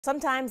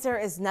Sometimes there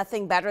is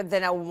nothing better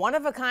than a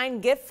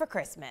one-of-a-kind gift for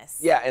Christmas.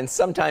 Yeah, and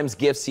sometimes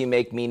gifts you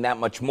make mean that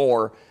much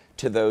more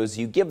to those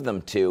you give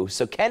them to.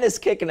 So Ken is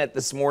kicking it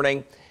this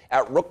morning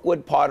at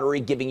Rookwood Pottery,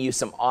 giving you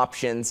some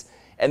options.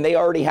 And they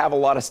already have a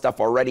lot of stuff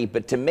already,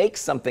 but to make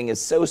something is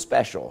so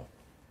special.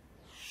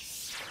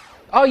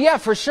 Oh yeah,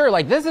 for sure.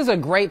 Like, this is a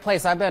great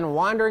place. I've been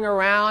wandering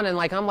around and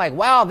I'm like,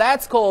 wow,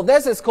 that's cool.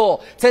 This is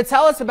cool. To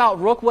tell us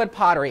about Rookwood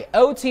Pottery,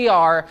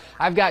 OTR,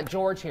 I've got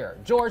George here.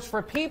 George,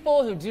 for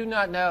people who do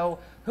not know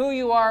who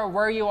you are,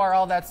 where you are,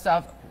 all that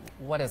stuff,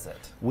 what is it?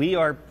 We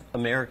are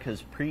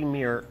America's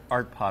premier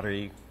art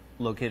pottery,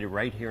 located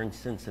right here in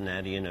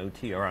Cincinnati in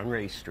OTR on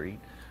Ray Street.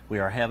 We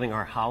are having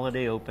our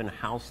holiday open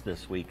house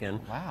this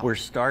weekend. Wow. We're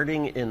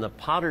starting in the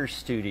Potter's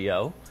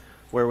Studio,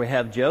 where we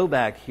have Joe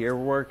back here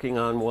working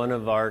on one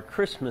of our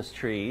Christmas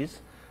trees,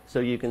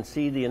 so you can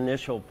see the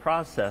initial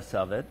process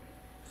of it.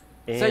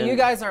 And so you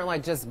guys aren't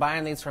like just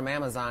buying these from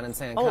Amazon and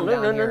saying, oh, come no,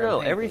 down no, here no, no.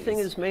 and paint Everything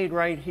these. is made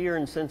right here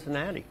in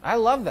Cincinnati. I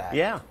love that.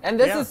 Yeah. And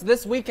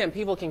this weekend,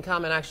 people can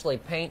come and actually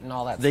paint and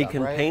all that They stuff,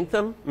 can right? paint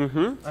them.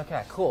 Mm-hmm.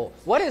 Okay, cool.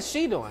 What is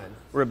she doing?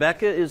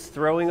 Rebecca is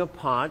throwing a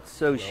pot,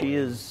 so she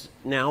is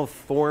now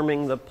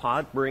forming the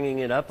pot, bringing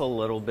it up a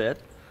little bit.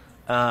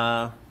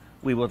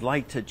 We would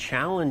like to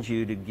challenge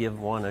you to give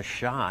one a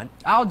shot.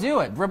 I'll do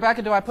it.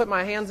 Rebecca, do I put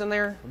my hands in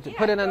there? Yeah,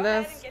 put it in go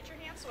this? ahead and get your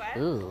hands wet.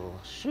 Ooh,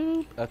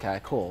 shoot. Okay,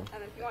 cool.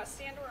 And if you want to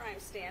stand where I'm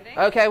standing.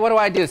 Okay, what do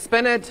I do?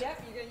 Spin it?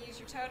 Yep, you're going to use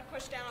your toe to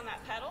push down on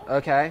that pedal.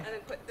 Okay. And then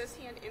put this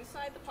hand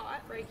inside the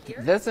pot right here.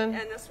 This one?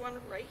 And this one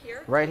right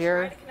here. Right Just here?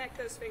 Try to connect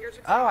those fingers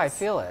across. Oh, I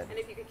feel it. And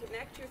if you can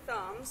connect your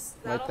thumbs,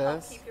 Like that'll help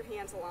this? keep your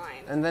hands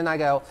aligned. And then I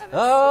go, And then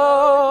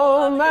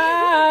oh, slow it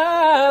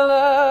my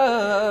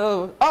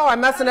love. Oh,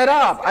 I'm messing it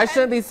up. Go I ahead.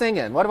 shouldn't be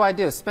singing. What do I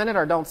do? Spin it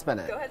or don't spin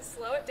it? Go ahead,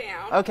 slow it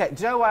down. Okay,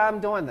 Joe, I'm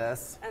doing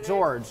this. And then-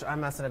 George,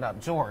 I'm messing it up.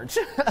 George.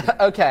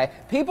 Okay,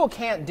 people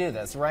can't do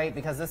this, right?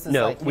 Because this is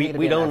No, like, you we need to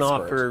be an don't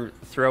expert. offer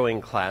throwing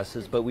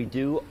classes, but we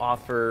do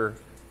offer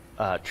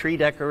tree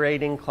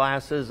decorating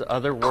classes,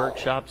 other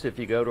workshops. If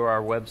you go to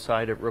our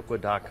website at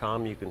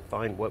rookwood.com, you can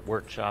find what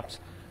workshops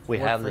we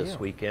Work have for this you.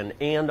 weekend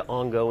and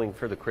ongoing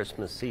for the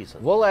Christmas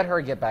season. We'll let her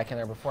get back in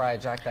there before I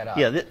jack that up.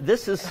 Yeah,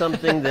 this is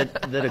something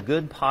that a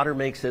good potter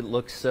makes it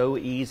look so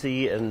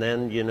easy, and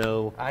then, you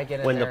know, I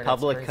get in when there the and it's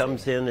public crazy.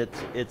 comes in,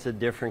 it's a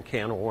different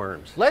can of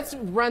worms. Let's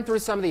run through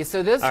some of these.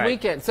 So this All right.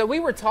 weekend, so we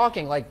were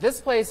talking, like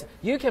this place,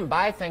 you can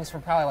buy things for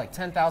probably like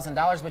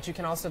 $10,000, but you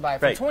can also buy it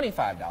for Right.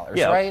 $25,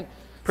 Yeah, right?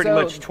 pretty So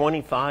much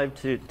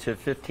 $25,000 to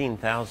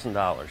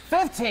 $15,000.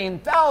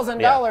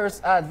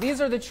 $15,000. These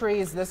are the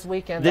trees this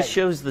weekend. This that-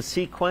 shows the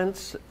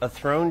sequence: a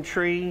throne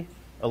tree,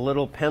 a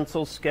little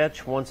pencil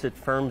sketch once it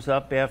firms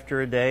up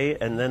after a day,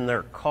 and then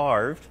they're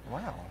carved.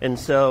 Wow. And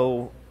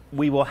so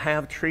we will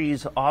have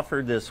trees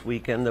offered this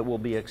weekend that will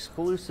be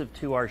exclusive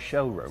to our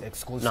showroom.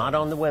 Exclusive. Not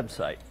on the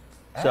website.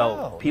 Oh,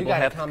 So you people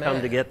gotta have to come come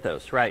in. to get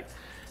those. Right.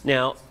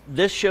 Now,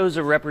 this shows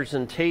a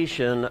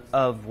representation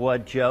of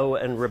what Joe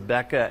and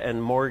Rebecca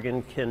and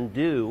Morgan can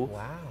do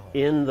Wow.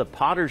 in the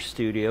Potter's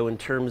Studio in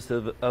terms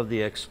of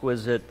the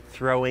exquisite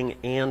throwing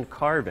and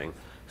carving.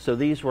 So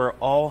these were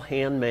all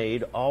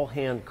handmade, all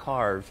hand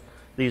carved.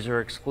 These are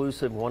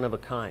exclusive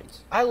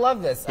one-of-a-kinds. I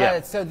love this.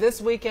 Yeah. So this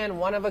weekend,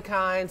 one of a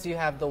kinds, you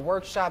have the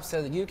workshop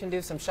so that you can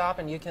do some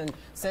shopping. You can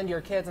send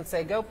your kids and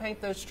say, go paint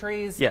those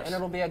trees, Yes. and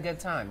it'll be a good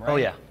time, right? Oh,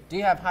 yeah. Do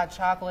you have hot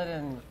chocolate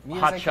and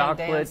music Hot and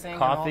chocolate, dancing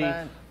coffee. and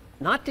all that?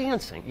 Not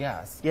dancing.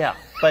 Yes. Yeah,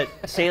 but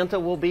Santa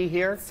will be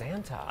here.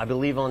 Santa. I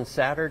believe on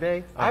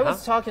Saturday. I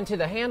was talking to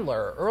the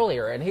handler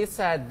earlier, and he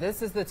said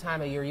this is the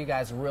time of year you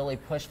guys really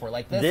push for.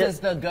 Like, this is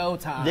the go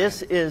time.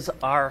 This is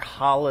our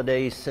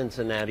holiday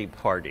Cincinnati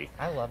party.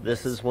 I love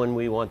this. this. Is when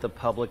we want the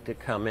public to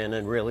come in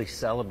and really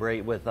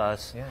celebrate with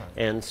us. Yeah.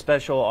 And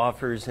special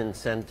offers,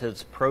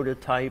 incentives,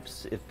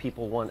 prototypes, if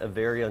people want a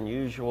very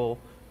unusual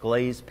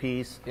glazed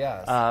piece.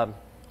 Yes.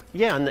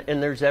 Yeah,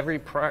 and there's every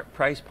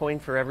price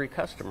point for every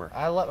customer.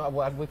 I love.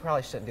 Well, we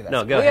probably shouldn't do that.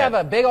 No, go we ahead. have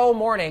a big old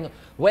morning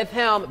with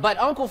him. But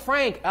Uncle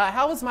Frank,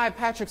 how was my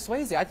Patrick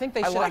Swayze? I think they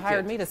should have liked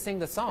hired it. me to sing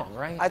the song,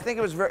 right? I think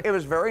it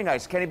was very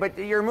nice, Kenny, but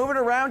you're moving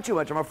around too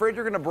much. I'm afraid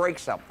you're going to break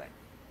something.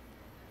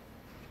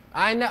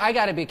 I know. I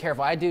got to be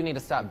careful. I do need to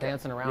stop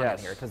dancing around Yes.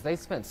 in here because they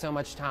spent so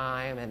much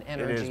time and is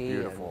energy.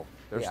 beautiful.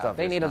 And, Their yeah, stuff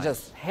they is need nice. to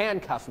just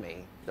handcuff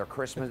me. They're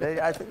Christmas.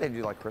 I think they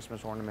do like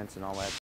Christmas ornaments and all that.